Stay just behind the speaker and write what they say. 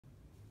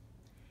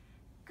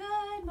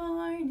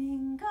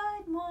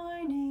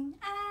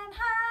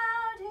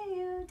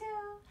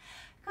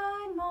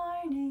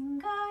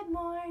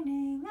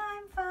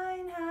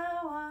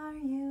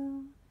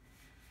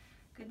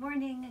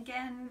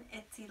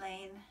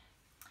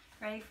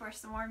Ready for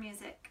some more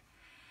music?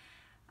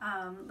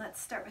 Let's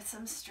start with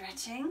some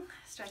stretching.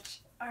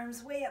 Stretch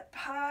arms way up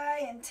high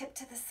and tip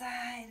to the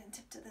side and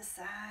tip to the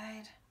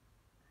side.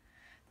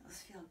 Those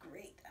feel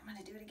great. I'm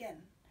going to do it again.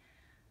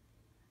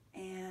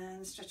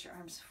 And stretch your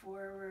arms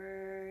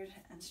forward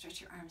and stretch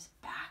your arms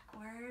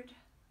backward.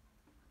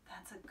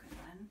 That's a good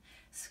one.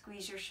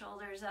 Squeeze your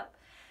shoulders up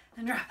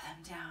and drop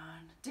them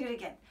down. Do it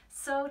again.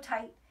 So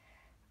tight.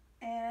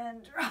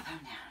 And drop them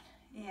down.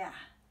 Yeah.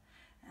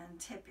 And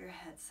tip your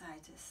head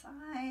side to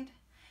side.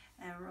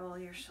 And roll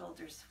your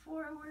shoulders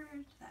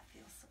forward. That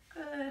feels so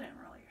good. And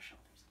roll your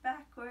shoulders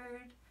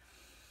backward.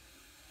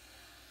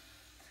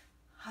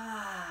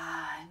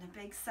 And a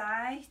big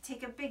sigh.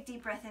 Take a big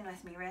deep breath in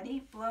with me.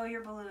 Ready? Blow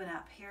your balloon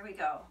up. Here we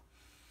go.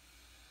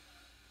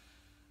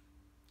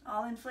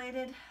 All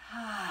inflated.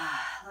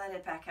 Let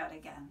it back out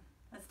again.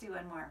 Let's do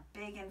one more.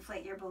 Big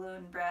inflate your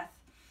balloon breath.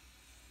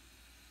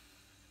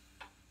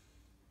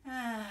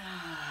 Let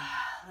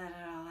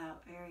it all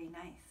out. Very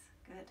nice.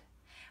 Good.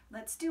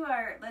 Let's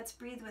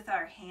breathe with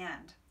our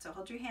hand. So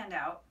hold your hand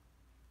out.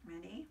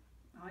 Ready?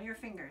 All your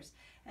fingers.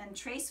 And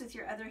trace with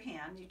your other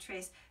hand. You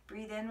trace,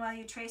 breathe in while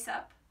you trace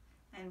up,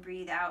 and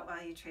breathe out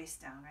while you trace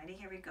down. Ready?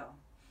 Here we go.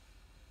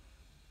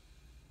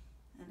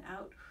 And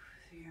out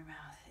through your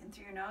mouth. In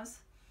through your nose.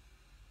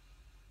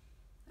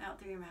 Out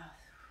through your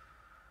mouth.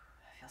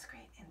 That feels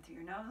great. In through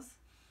your nose.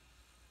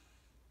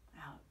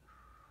 Out.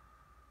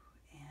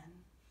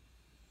 In.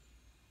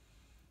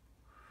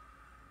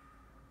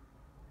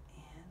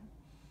 In.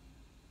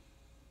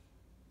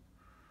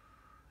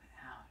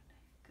 Out.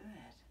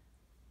 Good.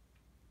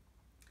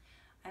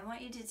 I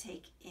want you to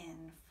take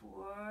in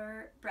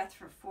breath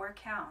for 4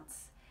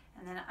 counts.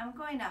 And then I'm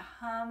going to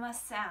hum a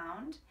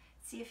sound.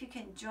 See if you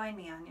can join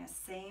me on your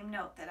same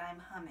note that I'm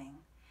humming.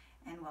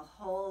 And we'll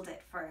hold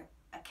it for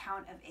a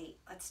count of 8.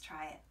 Let's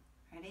try it.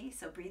 Ready?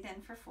 So breathe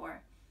in for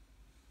 4.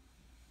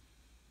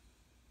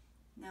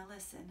 Now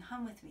listen,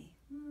 hum with me.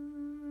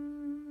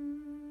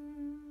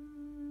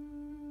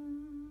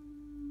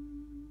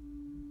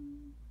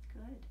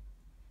 Good.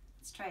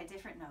 Let's try a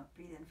different note.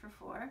 Breathe in for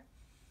 4.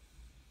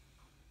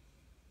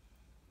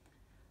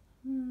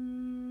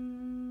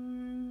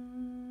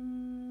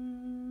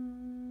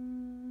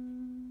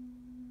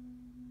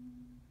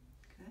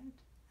 Good.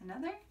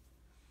 Another.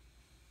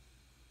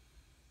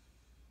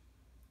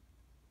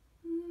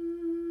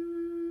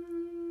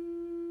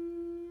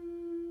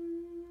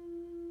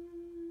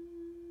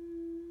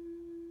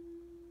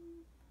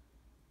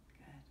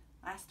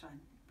 Last one.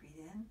 Breathe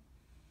in.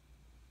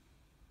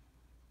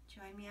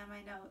 Join me on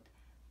my note.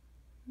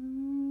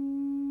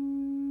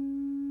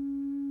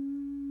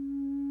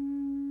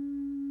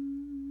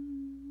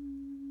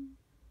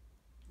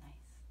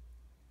 Nice.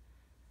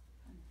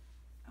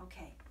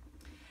 Okay.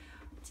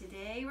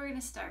 Today we're going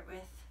to start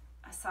with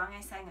a song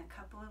I sang a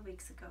couple of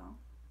weeks ago.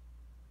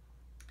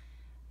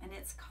 And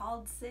it's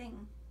called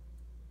Sing.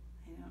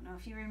 I don't know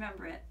if you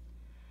remember it.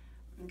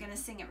 I'm going to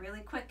sing it really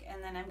quick,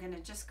 and then I'm going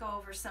to just go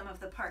over some of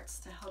the parts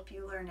to help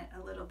you learn it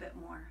a little bit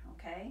more,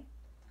 okay?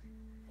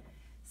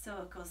 So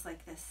it goes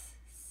like this.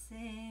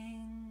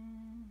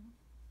 Sing,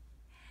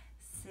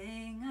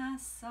 sing a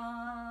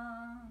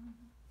song,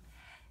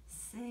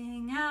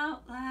 sing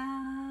out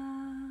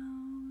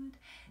loud,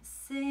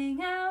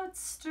 sing out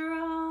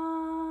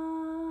strong,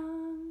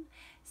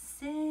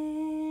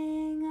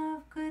 sing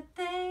of good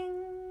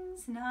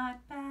things,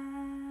 not bad,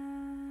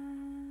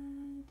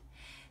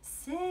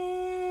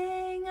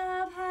 sing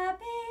of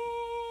happy,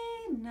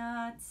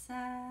 not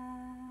sad.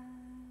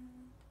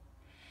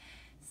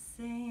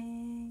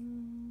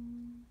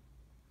 Sing,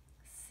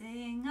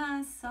 sing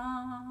a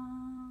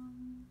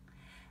song.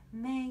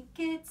 Make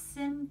it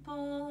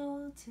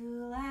simple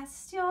to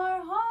last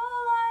your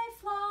whole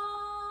life long.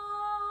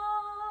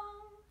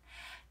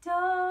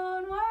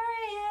 Don't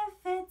worry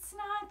if it's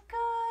not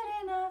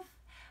good enough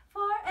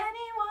for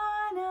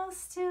anyone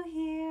else to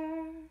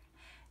hear.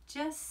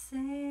 Just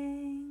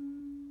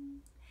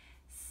sing,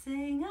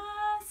 sing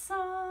a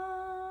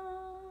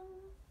song.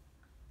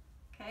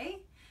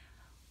 Okay,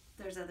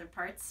 there's other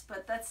parts,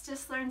 but let's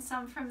just learn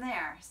some from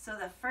there. So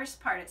the first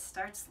part, it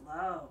starts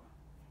low.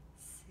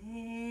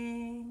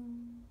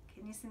 Sing.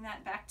 Can you sing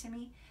that back to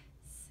me?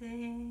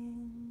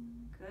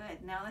 Sing.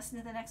 Good. Now listen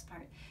to the next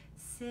part.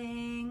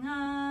 Sing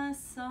a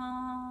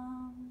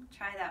song.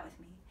 Try that with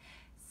me.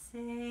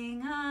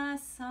 Sing a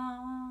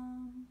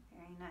song.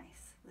 Very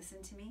nice.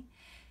 Listen to me.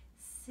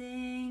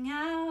 Sing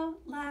out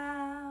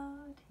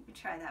loud. You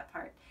try that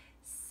part.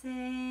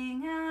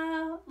 Sing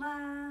out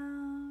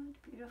loud.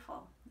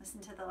 Beautiful. Listen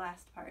to the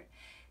last part.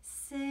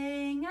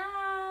 Sing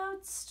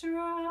out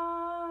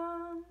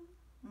strong.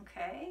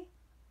 Okay.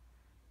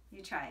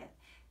 You try it.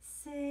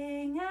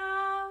 Sing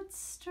out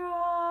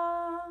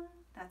strong.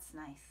 That's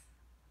nice.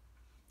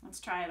 Let's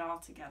try it all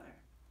together.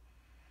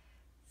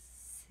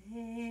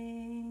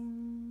 Sing,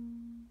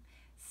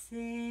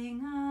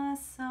 sing a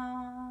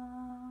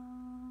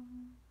song.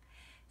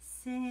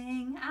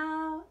 Sing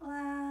out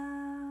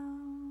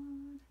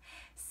loud.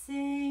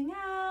 Sing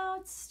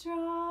out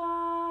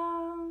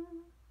strong.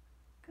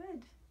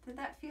 Good. Did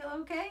that feel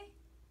okay?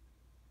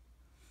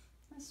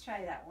 Let's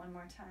try that one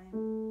more time.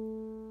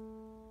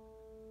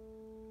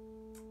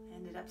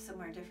 Ended up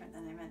somewhere different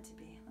than I meant to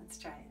be. Let's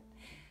try it.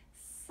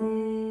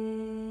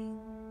 Sing,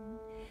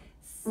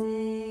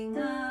 sing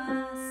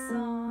a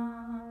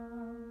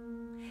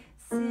song,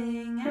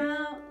 sing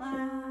out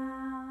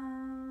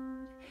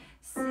loud,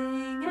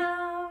 sing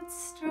out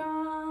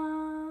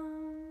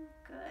strong.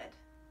 Good.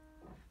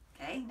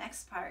 Okay,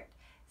 next part.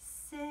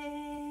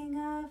 Sing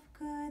of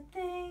good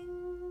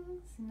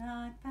things,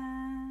 not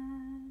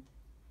bad.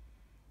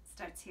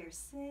 Starts here.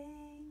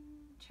 Sing.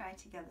 Try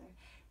together.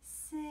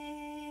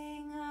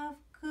 Sing of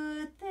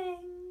good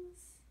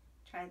things.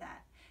 Try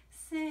that.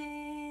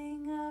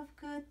 Sing of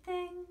good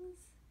things,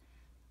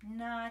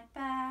 not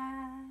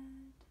bad.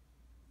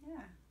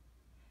 Yeah.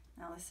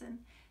 Now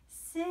listen.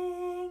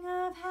 Sing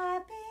of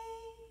happy.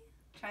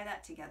 Try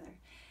that together.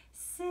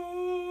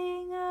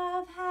 Sing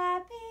of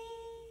happy.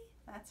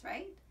 That's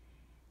right.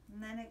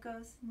 And then it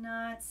goes,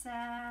 not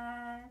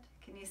sad.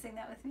 Can you sing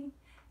that with me?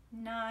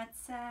 Not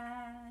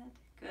sad.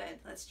 Good.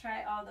 Let's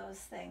try all those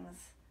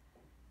things.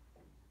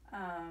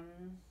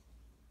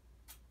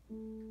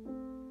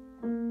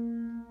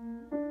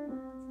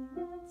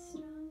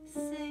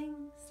 Sing.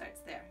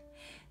 Starts there.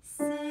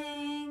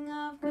 Sing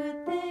of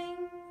good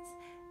things,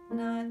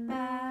 not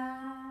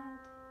bad.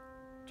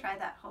 Try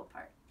that whole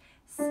part.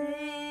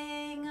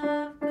 Sing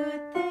of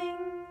good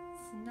things,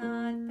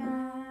 not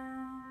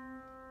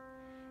bad.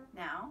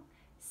 Now,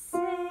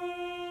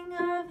 sing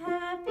of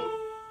happy,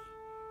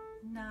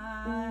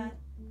 not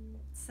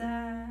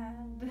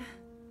sad.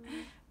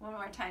 One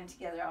more time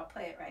together, I'll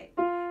play it right.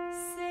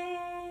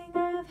 Sing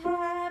of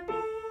happy,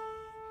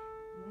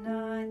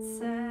 not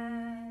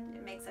sad.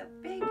 It makes a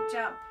big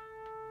jump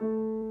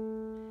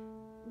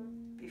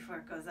before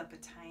it goes up a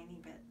tiny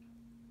bit.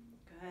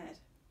 Good.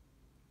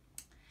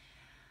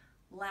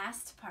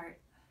 Last part.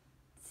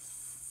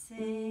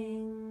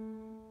 Sing,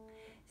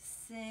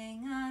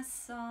 sing a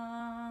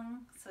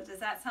song. So does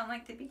that sound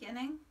like the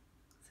beginning?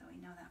 So we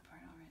know that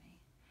part already.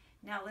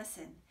 Now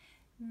listen.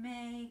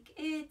 Make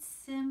it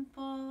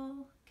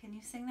simple. Can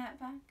you sing that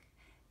back?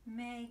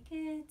 Make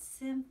it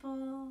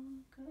simple.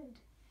 Good.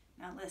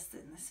 Now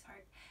listen this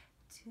part.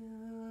 To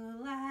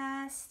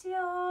last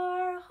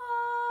your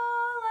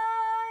whole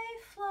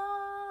life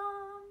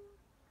long.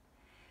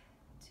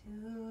 To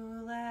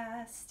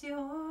last your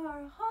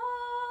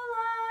whole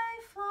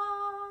life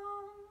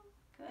long.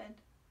 Good.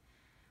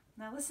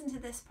 Now listen to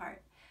this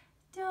part.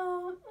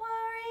 Don't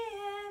worry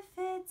if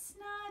it's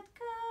not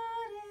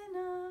good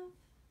enough.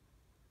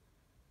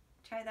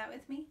 Try that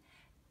with me.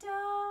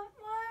 Don't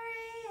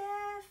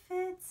worry if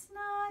it's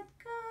not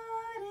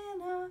good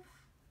enough.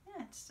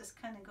 Yeah, it's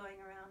just kind of going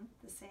around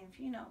the same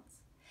few notes.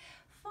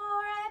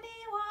 For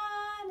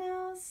anyone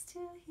else to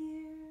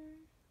hear.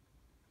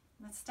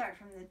 Let's start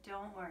from the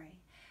don't worry.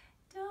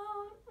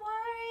 Don't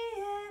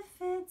worry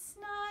if it's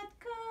not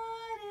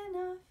good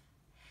enough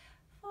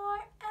for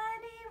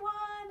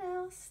anyone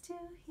else to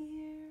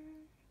hear.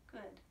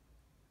 Good.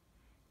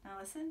 Now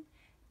listen.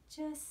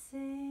 Just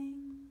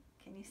sing.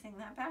 Can you sing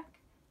that back?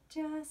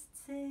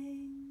 Just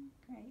sing.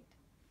 Great.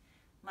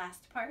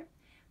 Last part.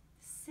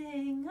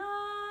 Sing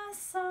a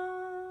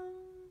song.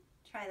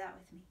 Try that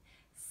with me.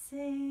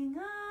 Sing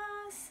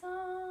a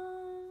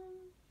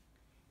song.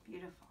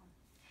 Beautiful.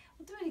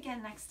 We'll do it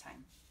again next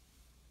time.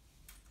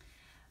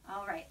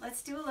 All right,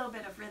 let's do a little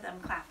bit of rhythm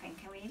clapping.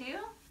 Can we do?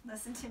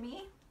 Listen to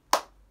me.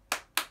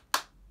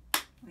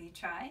 Will you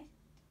try?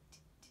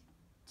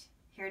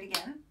 Hear it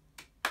again.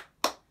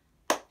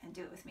 And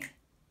do it with me.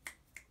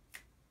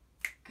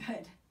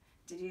 Good.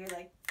 Did you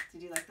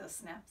like those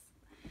snaps?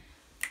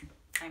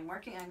 I'm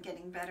working on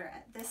getting better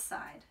at this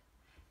side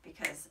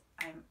because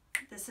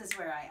this is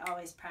where I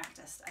always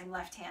practiced. I'm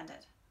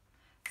left-handed.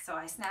 So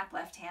I snap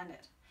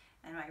left-handed.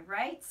 And my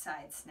right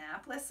side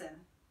snap,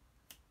 listen,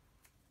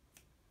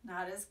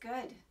 not as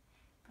good.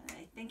 But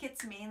I think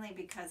it's mainly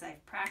because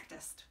I've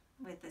practiced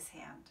with this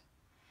hand.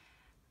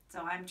 So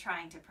I'm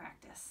trying to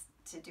practice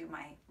to do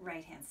my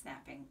right hand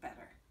snapping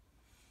better.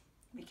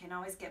 We can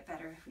always get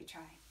better if we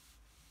try.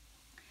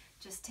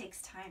 Just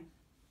takes time.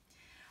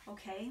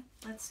 Okay,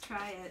 let's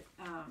try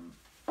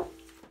a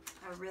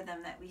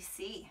rhythm that we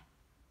see.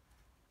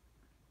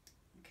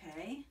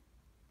 Okay.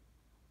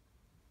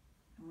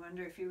 I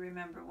wonder if you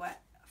remember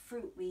what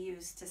fruit we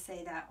used to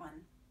say that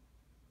one.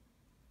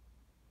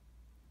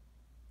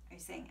 Are you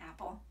saying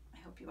apple? I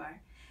hope you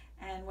are.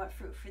 And what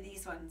fruit for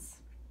these ones?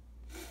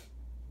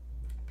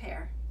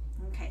 Pear.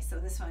 Okay, so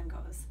this one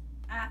goes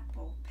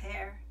apple,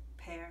 pear,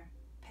 pear,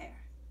 pear.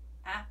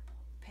 Apple,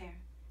 pear,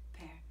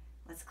 pear.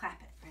 Let's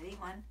clap it. Ready?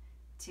 1,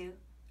 2,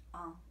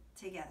 all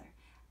together.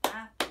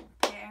 Apple,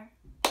 pear,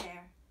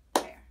 pear,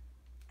 pear.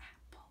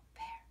 Apple,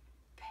 pear,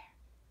 pear,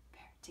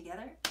 pear.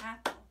 Together.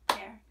 Apple,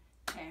 pear,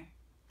 pear.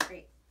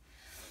 Great.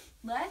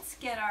 Let's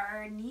get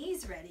our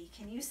knees ready.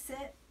 Can you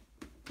sit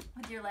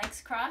with your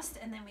legs crossed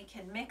and then we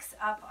can mix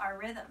up our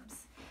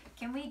rhythms?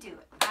 Can we do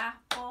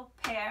apple,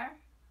 pear,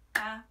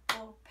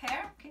 apple,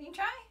 pear? Can you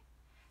try?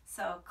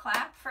 So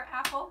clap for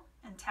apple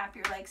and tap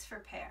your legs for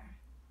pear.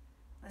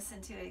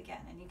 Listen to it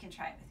again and you can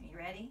try it with me.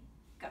 Ready?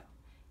 Go.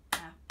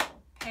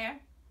 pear,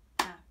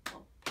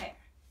 apple, pear.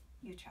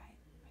 You try it.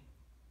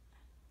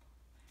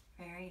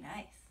 Very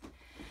nice.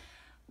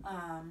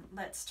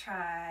 Let's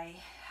try,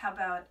 how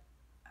about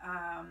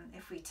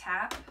if we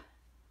tap,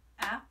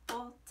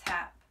 apple,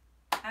 tap,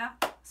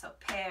 apple. So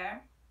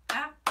pear,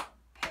 apple,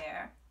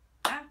 pear,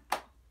 apple.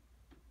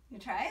 You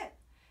try it?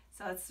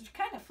 So it's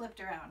kind of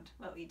flipped around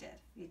what we did.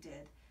 We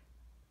did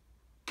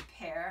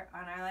pear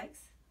on our legs,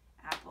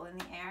 apple in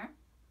the air.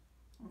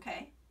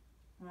 Okay,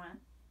 1,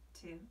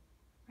 2,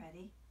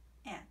 ready,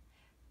 and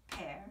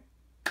pear,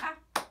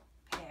 apple,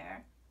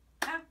 pear,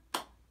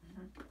 apple.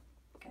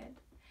 Good.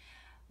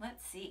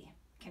 Let's see.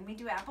 Can we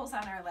do apples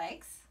on our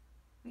legs?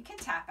 We can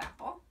tap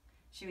apple.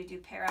 Should we do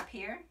pear up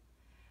here?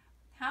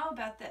 How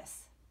about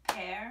this?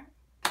 Pear,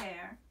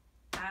 pear,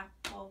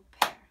 apple,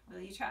 pear.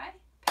 Will you try?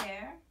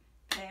 Pear,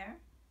 pear,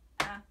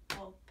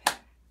 apple, pear.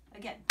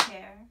 Again,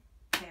 pear,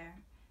 pear,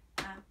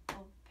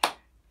 apple, pear.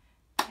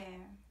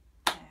 Pear,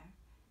 pear,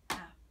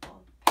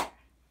 apple, pear.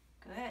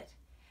 Good.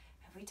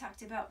 Have we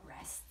talked about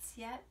rests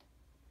yet?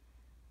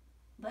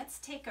 Let's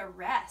take a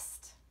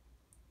rest.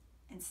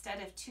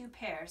 Instead of 2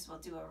 pairs, we'll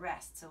do a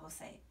rest. So we'll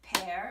say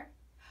pear,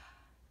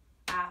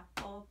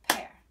 apple,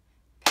 pear.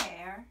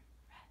 Pear,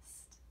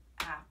 rest,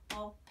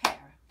 apple,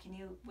 pear. Can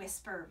you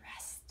whisper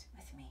rest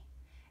with me?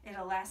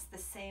 It'll last the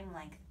same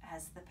length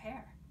as the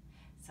pear.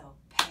 So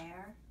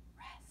pear,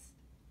 rest,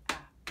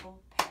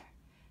 apple, pear.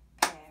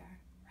 Pear,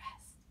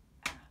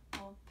 rest,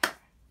 apple, pear.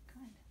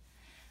 Good.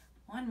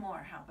 One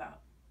more, how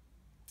about?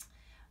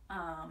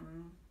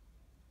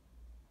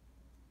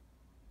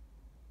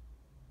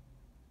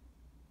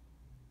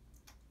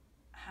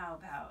 How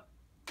about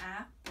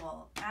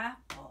apple,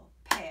 apple,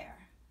 pear,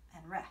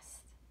 and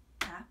rest?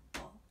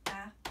 Apple,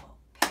 apple,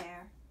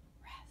 pear,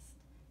 rest.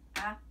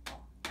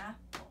 Apple,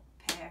 apple,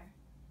 pear,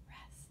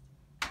 rest.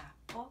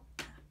 Apple,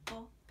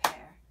 apple,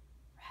 pear,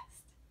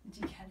 rest. Did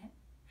you get it?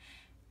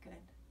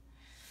 Good.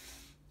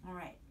 All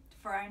right.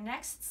 For our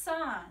next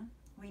song,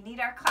 we need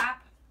our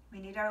clap, we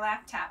need our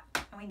lap tap,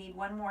 and we need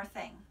one more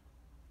thing.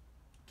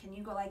 Can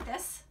you go like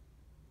this?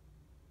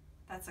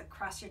 That's a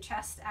cross your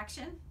chest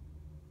action.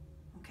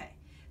 Okay.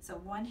 So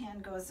one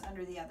hand goes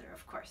under the other,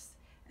 of course.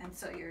 And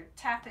so you're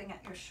tapping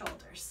at your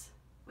shoulders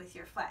with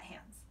your flat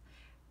hands.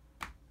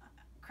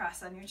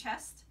 Cross on your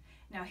chest.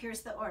 Now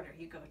here's the order.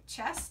 You go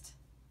chest,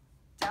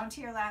 down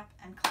to your lap,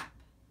 and clap.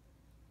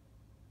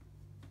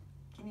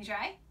 Can you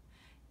try?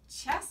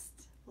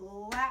 Chest,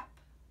 lap,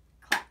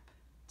 clap.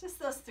 Just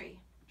those 3.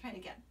 Try it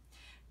again.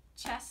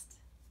 Chest,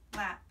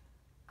 lap,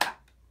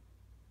 clap.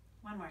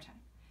 One more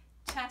time.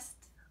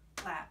 Chest,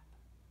 lap,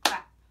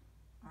 clap.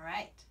 All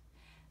right.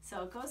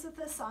 So it goes with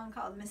a song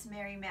called Miss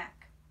Mary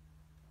Mack.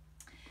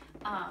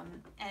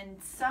 And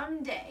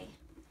someday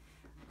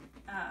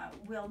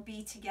we'll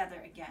be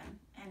together again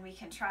and we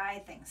can try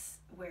things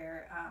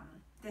where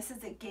this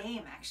is a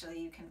game actually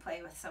you can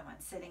play with someone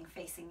sitting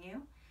facing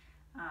you.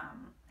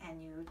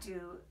 And you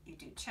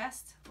do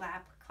chest,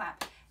 lap,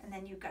 clap, and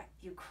then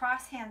you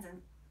cross hands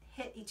and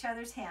hit each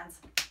other's hands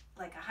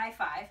like a high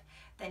five.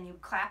 Then you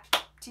clap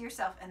to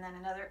yourself and then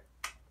another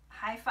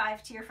high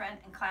five to your friend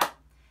and clap,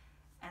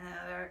 and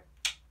another.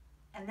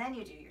 And then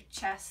you do your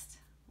chest,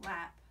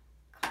 lap,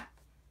 clap,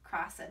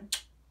 cross and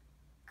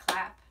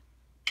clap,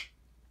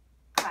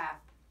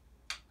 clap,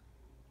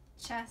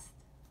 chest,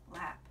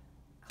 lap,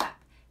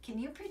 clap. Can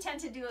you pretend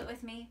to do it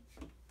with me?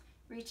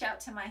 Reach out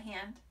to my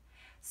hand.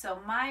 So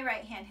my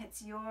right hand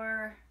hits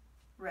your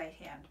right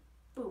hand.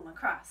 Boom,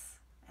 across.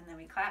 And then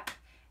we clap.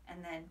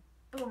 And then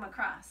boom,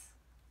 across.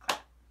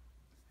 Clap.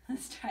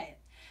 Let's try it.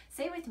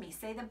 Say with me.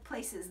 Say the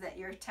places that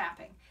you're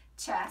tapping.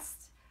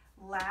 Chest,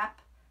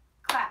 lap,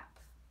 clap.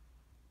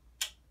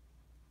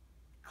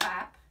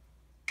 Clap,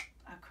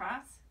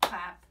 across,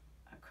 clap,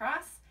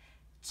 across,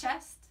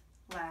 chest,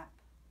 lap,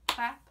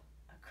 clap,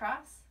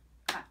 across,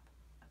 clap,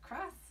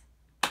 across,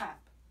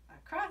 clap,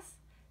 across,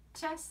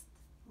 chest,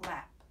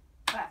 lap,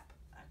 clap,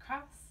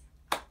 across,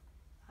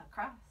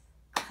 across,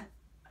 clap,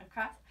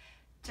 across,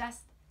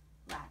 chest,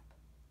 lap,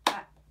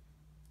 clap.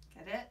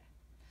 Get it?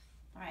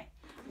 All right.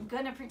 I'm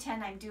going to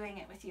pretend I'm doing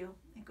it with you.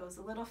 It goes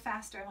a little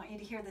faster. I want you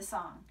to hear the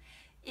song.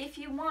 If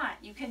you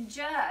want, you can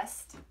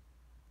just...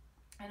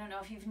 I don't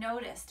know if you've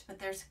noticed, but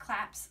there's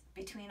claps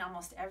between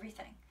almost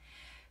everything.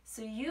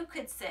 So you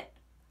could sit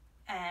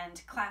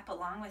and clap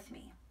along with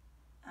me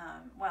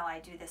while I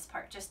do this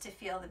part, just to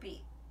feel the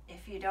beat.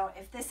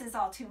 If this is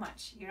all too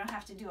much, you don't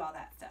have to do all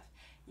that stuff.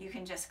 You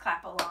can just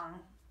clap along,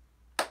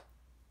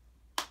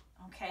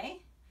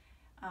 okay?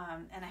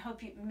 And I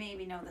hope you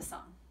maybe know the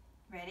song.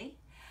 Ready?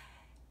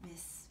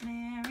 Miss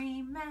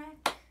Mary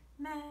Mack,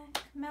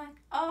 Mack, Mack,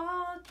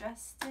 all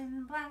dressed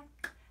in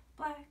black,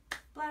 black,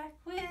 black,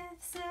 with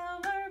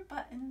silver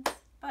buttons,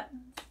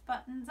 buttons,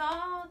 buttons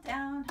all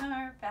down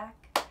her back,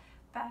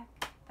 back,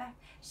 back.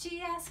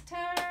 She asked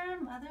her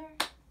mother,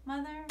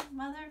 mother,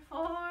 mother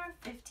for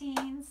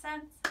 15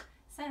 cents,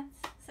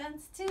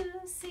 cents to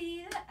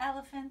see the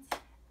elephants,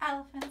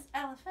 elephants,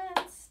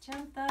 elephants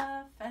jump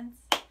the fence,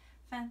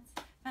 fence,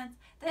 fence.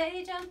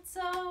 They jumped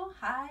so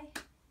high,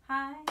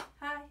 high,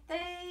 high,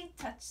 they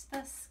touched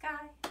the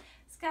sky,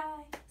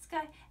 sky,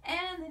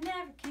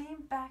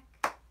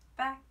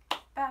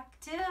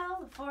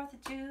 4th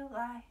of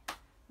July,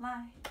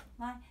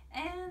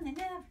 and they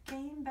never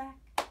came back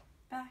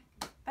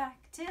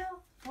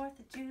till 4th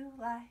of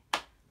July,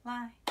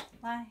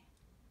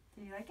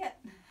 Do you like it?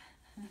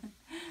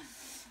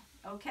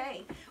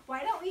 Okay,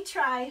 why don't we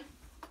try,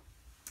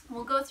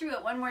 we'll go through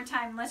it one more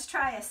time. Let's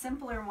try a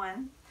simpler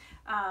one.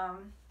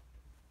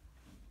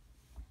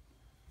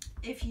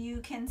 If you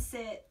can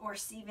sit or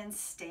even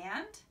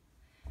stand,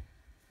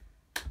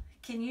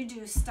 can you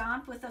do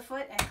stomp with a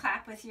foot and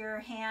clap with your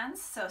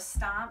hands? So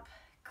stomp,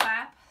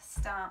 clap,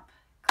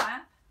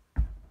 clap.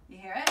 You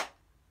hear it?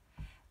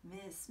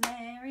 Miss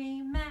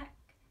Mary Mack,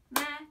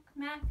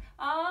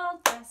 all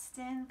dressed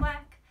in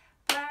black,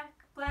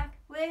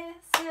 with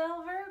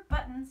silver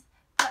buttons,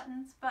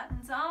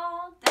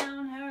 all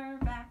down her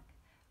back.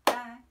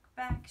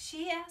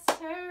 She asked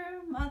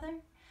her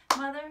mother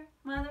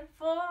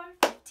for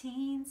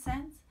 15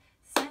 cents,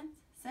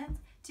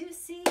 to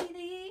see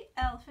the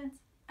elephants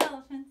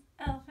jump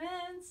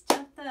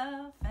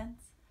the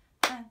fence.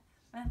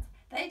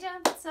 They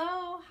jumped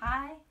so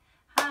high,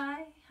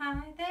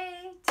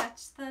 they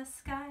touched the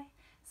sky,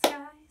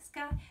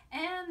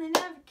 and they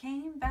never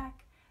came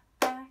back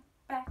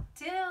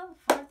till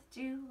 4th of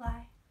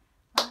July,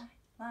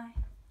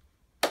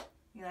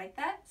 You like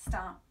that?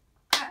 Stomp,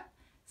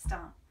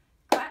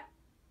 clap,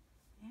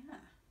 yeah.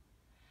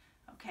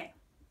 Okay,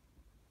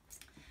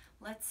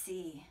 let's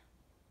see.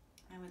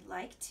 I would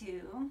like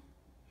to,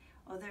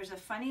 there's a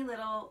funny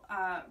little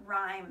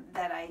rhyme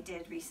that I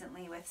did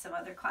recently with some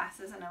other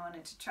classes, and I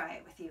wanted to try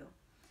it with you.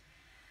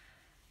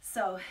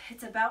 So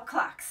it's about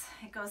clocks.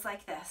 It goes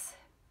like this.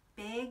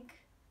 Big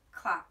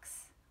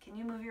clocks. Can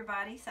you move your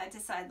body side to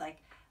side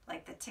like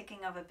the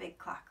ticking of a big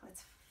clock?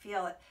 Let's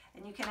feel it.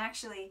 And you can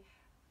actually,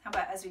 how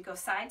about as we go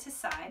side to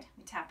side,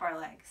 we tap our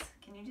legs.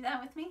 Can you do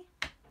that with me?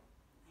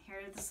 Here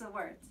are the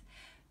words.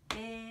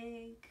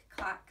 Big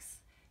clocks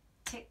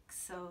tick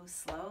so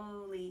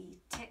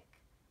slowly, tick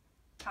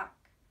tock,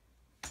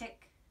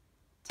 tick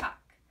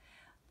tock.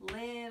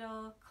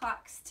 Little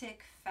clocks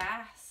tick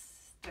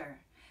faster,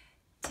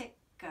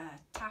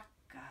 tick-a-tock,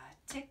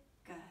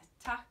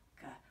 tick-a-tock.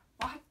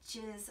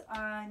 Watches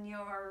on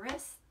your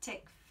wrist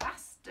tick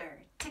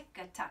faster,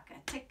 tick-a-tock,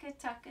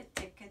 tick-a-tock,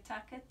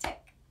 tick-a-tock,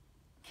 tick.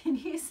 Can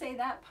you say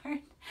that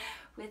part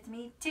with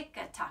me?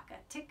 Tick-a-tock,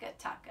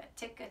 tick-a-tock,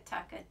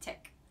 tick-a-tock,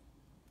 tick.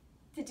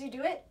 Did you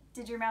do it?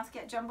 Did your mouth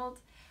get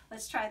jumbled?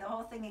 Let's try the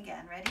whole thing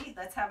again. Ready?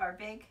 Let's have our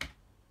big.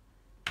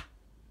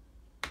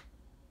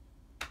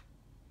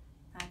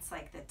 That's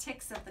like the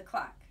ticks of the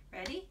clock.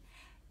 Ready?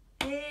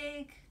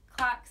 Big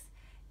clocks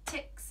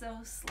tick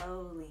so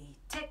slowly.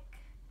 Tick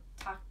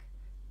tock,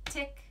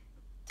 tick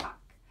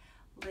tock.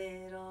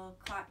 Little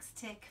clocks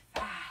tick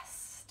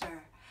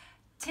faster.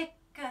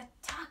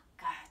 Tick-a-tock,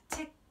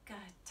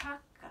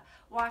 tick-a-tock.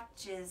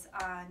 Watches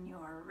on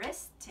your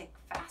wrist tick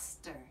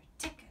faster.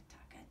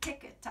 Tick-a-tock,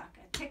 tick-a-tock,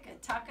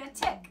 tick-a-tock,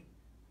 tick.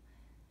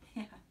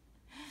 Yeah.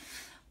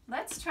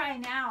 Let's try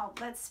now.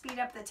 Let's speed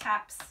up the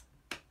taps.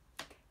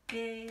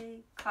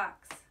 Big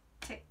clocks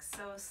tick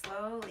so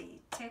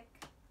slowly. Tick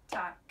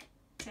tock,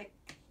 tick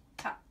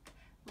tock.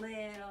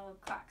 Little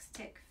clocks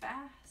tick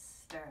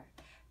faster.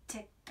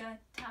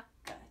 Tick-a-tock,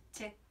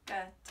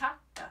 tick-a-tock.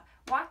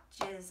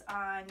 Watches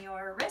on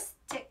your wrist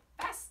tick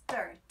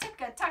faster.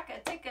 Tick-a-tock,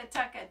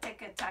 tick-a-tock,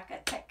 tick-a-tock,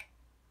 tick.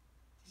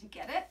 Did you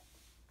get it?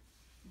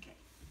 Okay.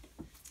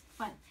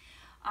 Fun.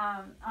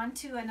 On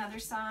to another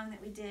song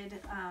that we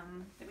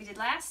did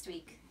last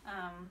week.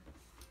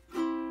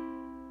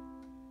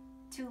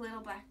 Two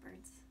Little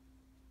Blackbirds.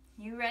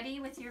 You ready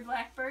with your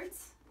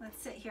blackbirds?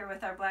 Let's sit here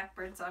with our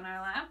blackbirds on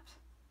our lap,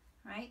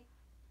 right?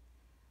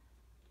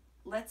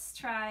 Let's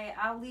try,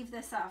 I'll leave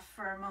this off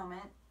for a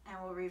moment and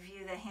we'll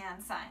review the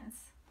hand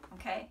signs,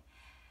 okay?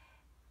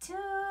 Two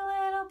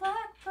little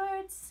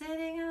blackbirds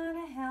sitting on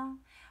a hill,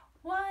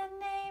 one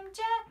named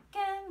Jack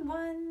and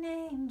one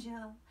named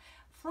Jill.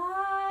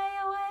 Fly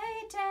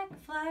away, Jack,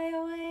 fly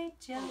away,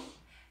 Jill.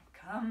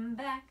 Come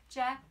back,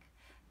 Jack,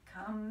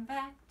 come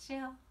back,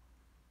 Jill.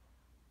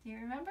 Do you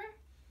remember?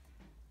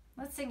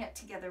 Let's sing it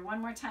together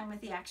one more time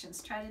with the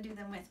actions. Try to do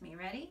them with me.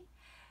 Ready?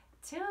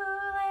 Two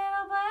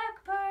little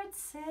blackbirds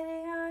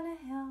sitting on a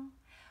hill,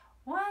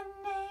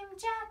 one named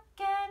Jack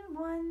and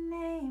one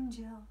named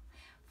Jill.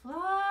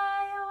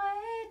 Fly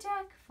away,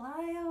 Jack,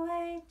 fly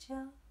away,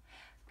 Jill.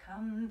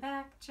 Come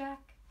back,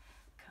 Jack,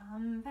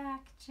 come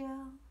back,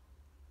 Jill.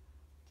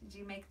 Did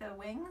you make the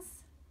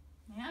wings?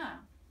 Yeah.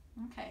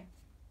 Okay.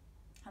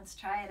 Let's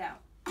try it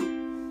out.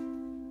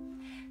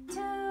 Two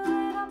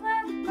little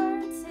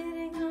blackbirds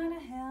sitting on a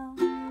hill,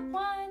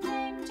 one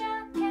named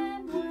Jack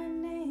and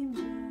one named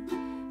Jill.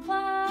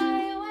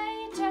 Fly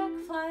away, Jack,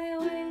 fly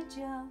away,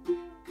 Jill.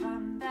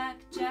 Come back,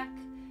 Jack,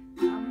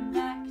 come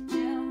back,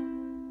 Jill.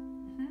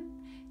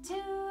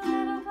 Two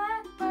little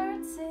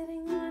blackbirds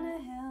sitting on a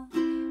hill,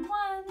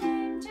 one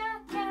named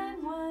Jack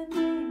and one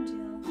named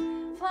Jill.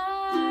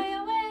 Fly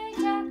away,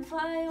 Jack,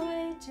 fly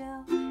away,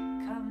 Jill.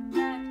 Come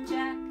back,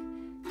 Jack,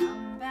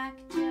 come back,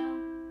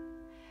 Jill.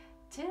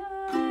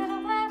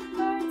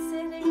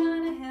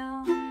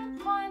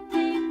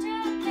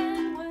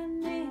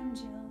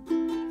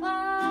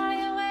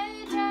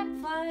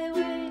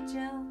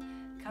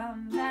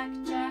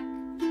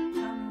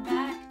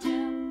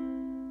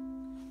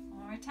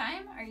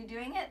 time? Are you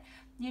doing it?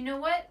 You know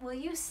what? Will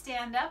you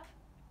stand up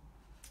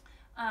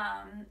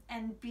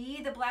and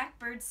be the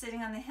blackbird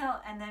sitting on the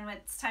hill, and then when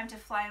it's time to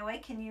fly away,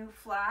 can you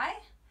fly?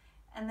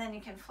 And then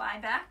you can fly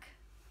back?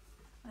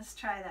 Let's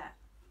try that.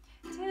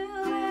 Two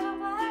little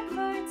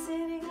blackbirds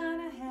sitting on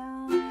a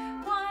hill,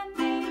 one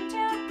named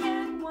Jack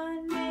and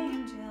one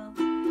named Jill.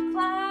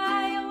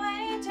 Fly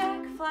away,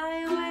 Jack,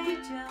 fly away,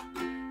 Jill.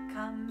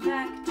 Come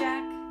back,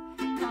 Jack,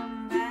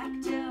 come back,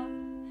 Jill.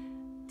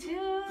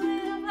 Two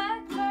little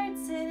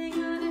blackbirds sitting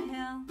on a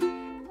hill,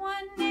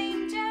 one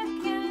named Jack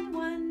and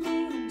one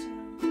named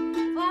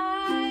Jill.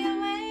 Fly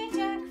away,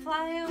 Jack,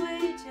 fly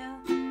away, Jill.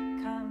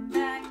 Come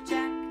back,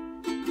 Jack,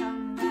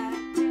 come back,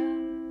 Jill.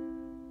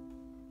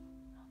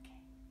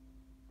 Okay,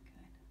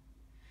 good.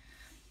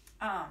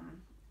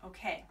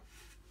 Okay.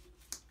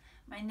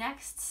 My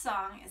next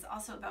song is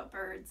also about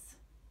birds.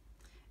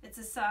 It's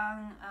a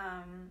song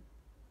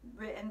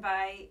written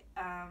by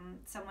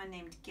someone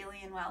named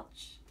Gillian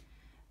Welch.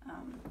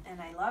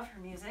 And I love her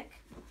music,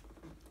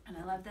 and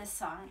I love this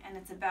song, and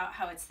it's about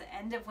how it's the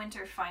end of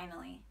winter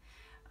finally,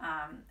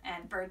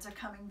 and birds are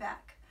coming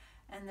back.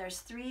 And there's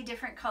 3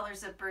 different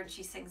colors of bird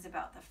she sings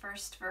about. The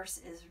first verse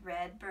is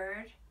red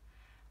bird,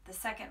 the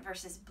second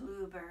verse is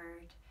blue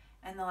bird,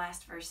 and the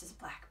last verse is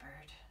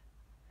blackbird.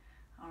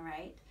 All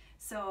right,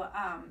 so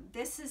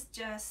this is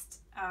just,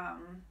 I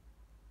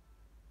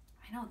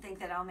don't think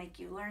that I'll make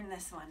you learn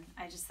this one.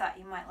 I just thought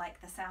you might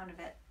like the sound of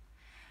it.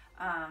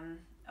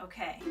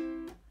 Okay.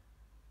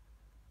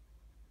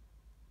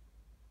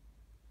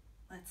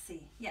 Let's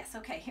see. Yes,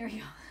 okay, here we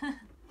go.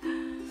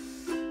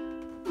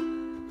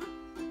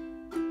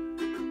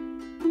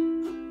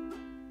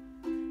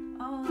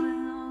 Oh,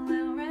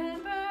 little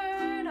red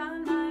bird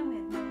on my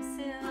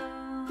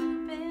windowsill,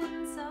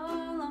 been so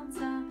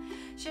lonesome,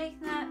 shake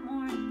that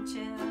morning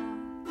chill.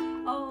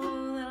 Oh,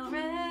 little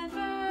red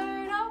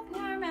bird,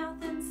 open your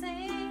mouth and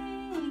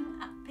sing.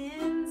 I've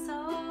been so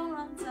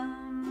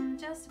lonesome,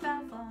 just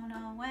about blown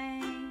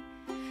away.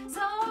 So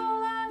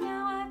long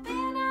now I've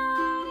been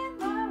out in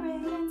the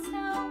rain and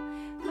snow,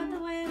 but the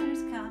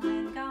winter's come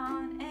and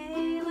gone,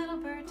 a little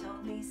bird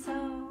told me so.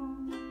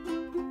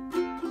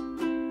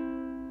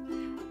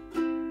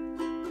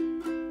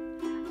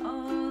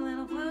 Oh,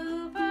 little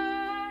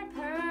bluebird,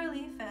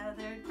 pearly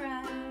feathered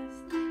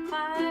breast,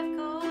 5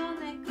 gold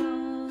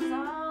nickels,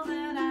 all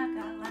that I've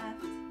got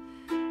left.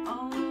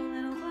 Oh,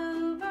 little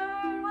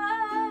bluebird,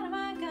 what am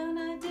I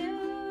gonna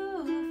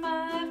do?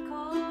 5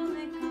 gold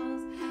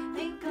nickels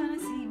ain't gonna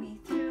see me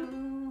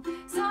through.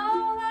 So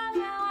long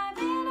now I've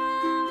been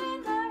out in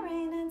the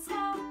rain and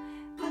snow,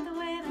 but the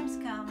winter's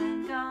come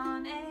and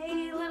gone,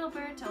 a little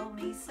bird told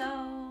me so.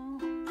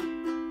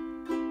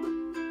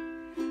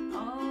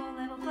 Oh,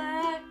 little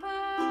blackbird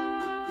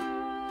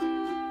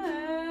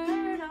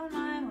on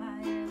my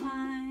wire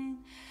line,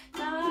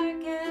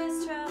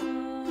 darkest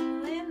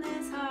trouble in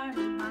this heart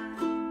of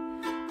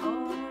mine.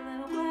 Oh,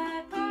 little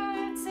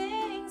blackbird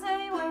sings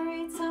a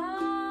worried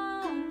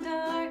song,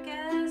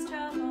 darkest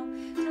trouble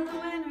till the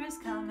winter's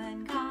come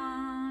and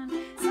gone.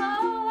 So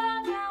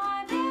long now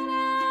I've been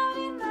out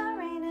in the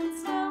rain and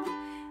snow,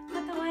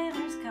 but the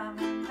winter's come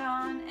and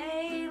gone,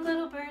 a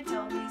little bird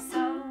told me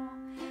so.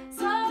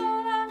 So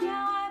long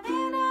now I've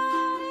been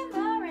out in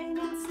the rain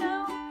and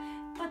snow,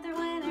 but the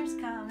winter's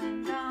come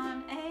and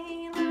gone,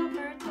 a little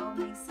bird told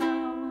me so.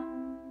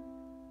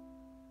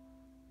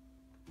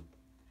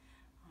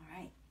 All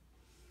right.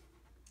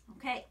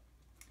 Okay.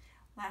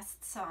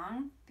 Last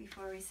song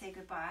before we say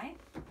goodbye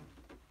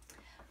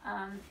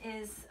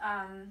is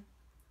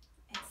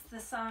it's the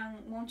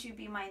song "Won't You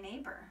Be My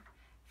Neighbor"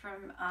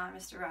 from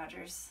Mr.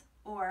 Rogers,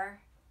 or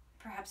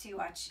perhaps you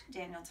watch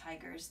Daniel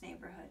Tiger's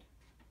Neighborhood.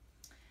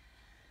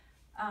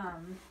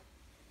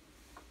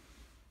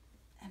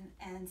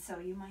 And so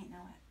you might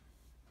know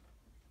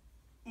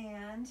it.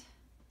 And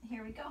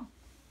here we go.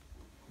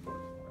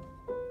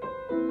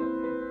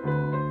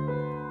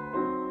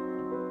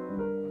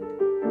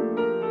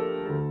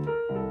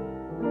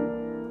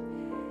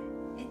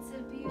 It's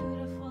a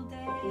beautiful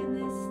day in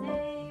this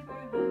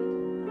neighborhood,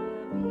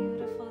 a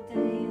beautiful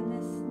day in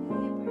this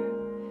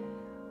neighborhood.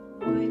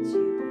 Would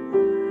you be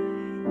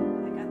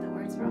mine? I got the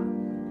words wrong.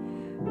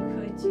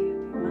 Could you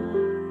be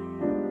mine?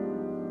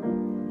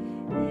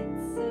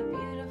 It's a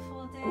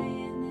beautiful day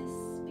in this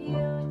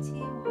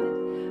beauty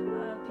wood,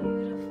 a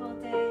beautiful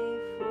day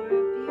for a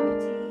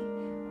beauty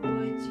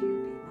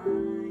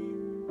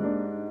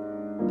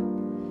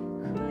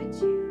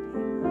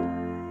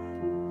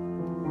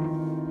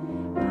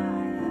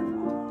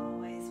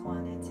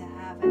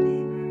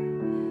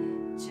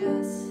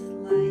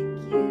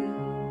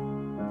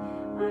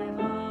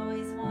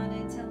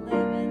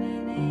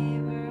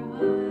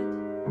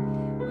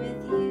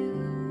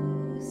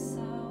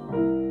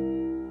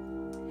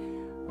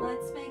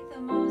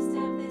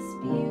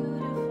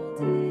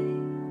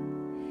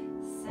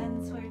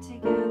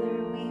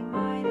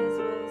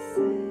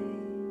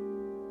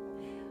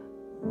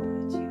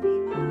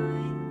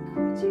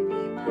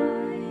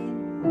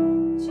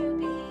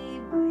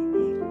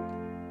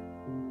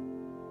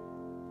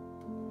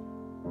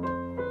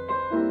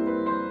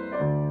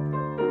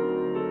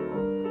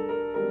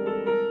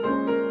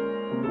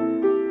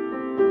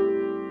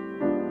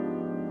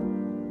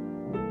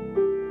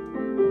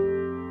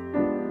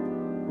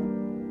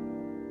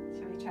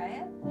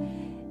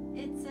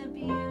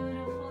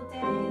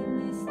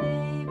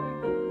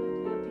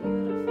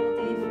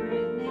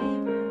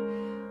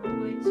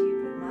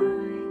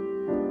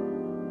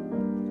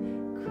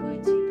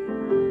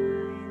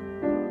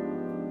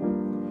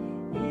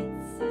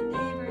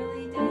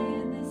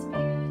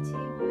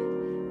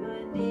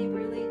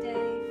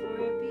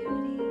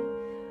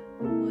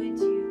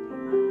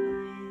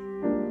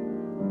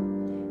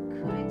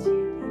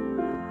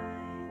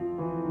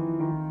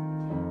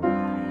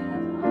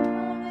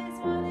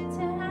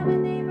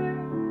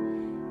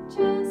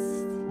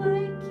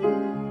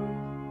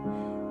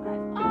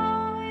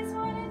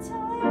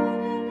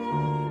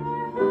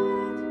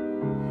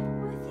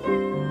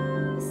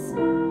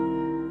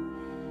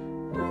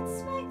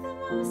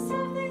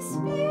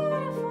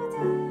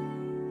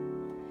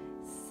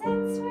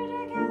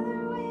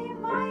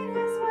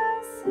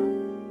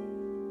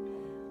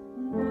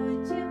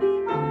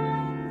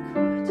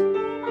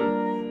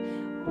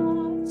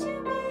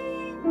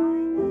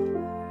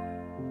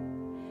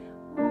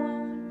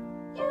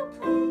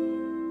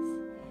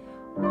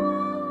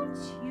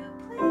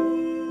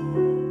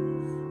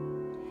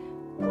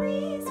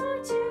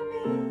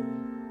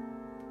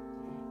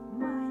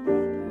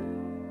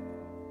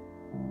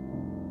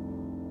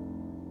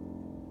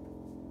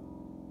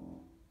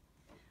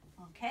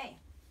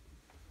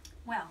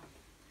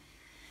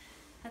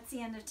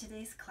the end of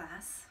today's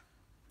class.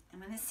 I'm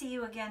going to see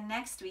you again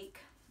next week,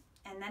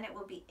 and then it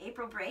will be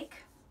April break.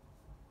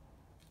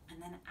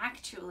 And then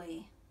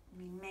actually,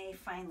 we may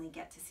finally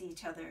get to see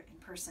each other in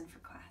person for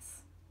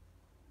class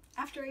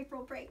after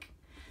April break.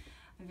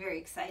 I'm very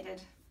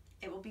excited.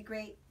 It will be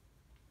great.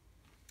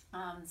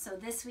 So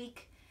this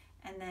week,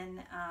 and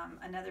then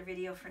another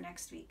video for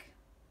next week,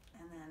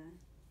 and then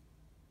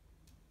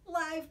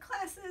live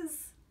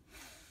classes.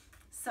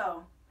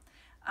 So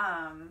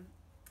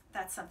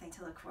that's something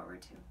to look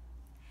forward to.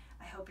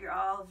 I hope you're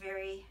all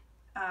very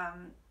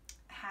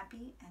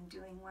happy and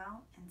doing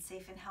well and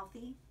safe and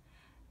healthy.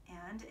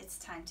 And it's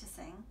time to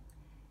sing.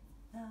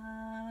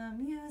 The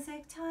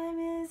music time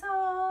is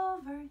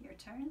over. Your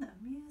turn. The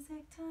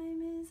music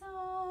time is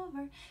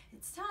over.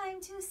 It's time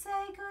to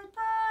say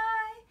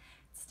goodbye.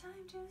 It's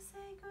time to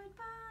say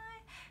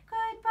goodbye.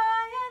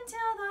 Goodbye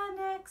until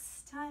the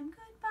next time.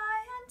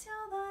 Goodbye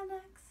until the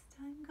next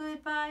time.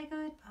 Goodbye,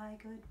 goodbye,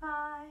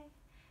 goodbye.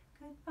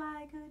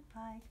 Goodbye,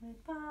 goodbye,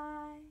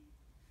 goodbye.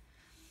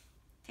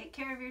 Take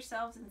care of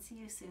yourselves and see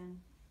you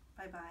soon.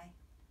 Bye-bye.